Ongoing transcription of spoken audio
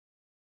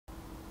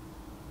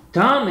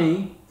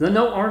Tommy, the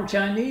no-armed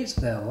Chinese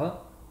fella,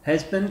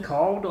 has been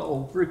called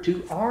over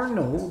to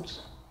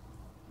Arnold's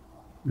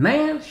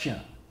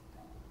mansion.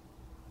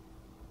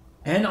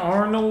 And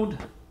Arnold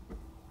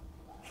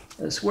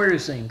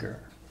Swearzinger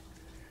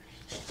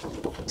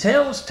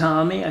tells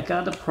Tommy, I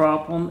got a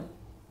problem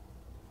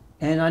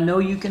and I know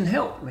you can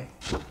help me.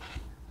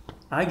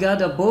 I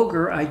got a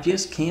booger I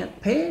just can't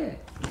peg.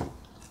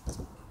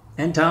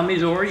 And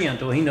Tommy's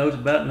Oriental, he knows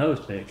about nose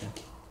picking.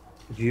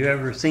 Have you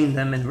ever seen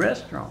them in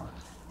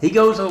restaurants? He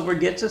goes over,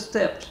 gets a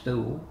step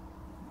stool,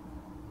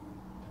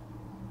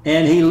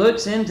 and he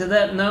looks into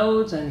that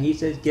nose and he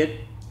says,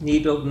 get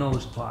needle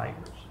nose pliers.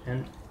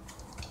 And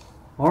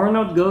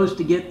Arnold goes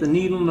to get the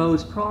needle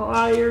nose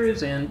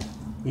pliers and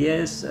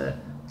yes,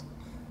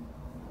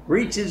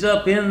 reaches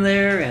up in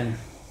there and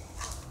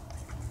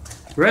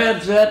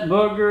grabs that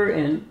booger,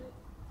 and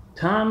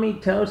Tommy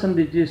tells him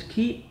to just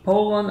keep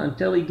pulling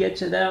until he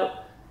gets it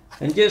out.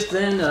 And just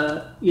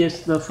then,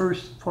 yes, the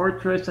first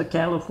portress of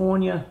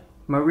California,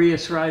 Maria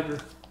Shriver,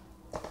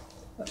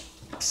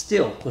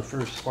 still the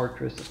first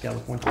portress of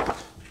California.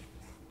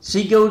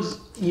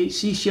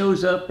 She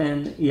shows up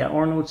and yeah,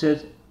 Arnold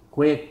says,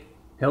 quick,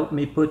 help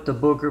me put the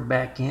booger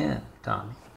back in, Tommy.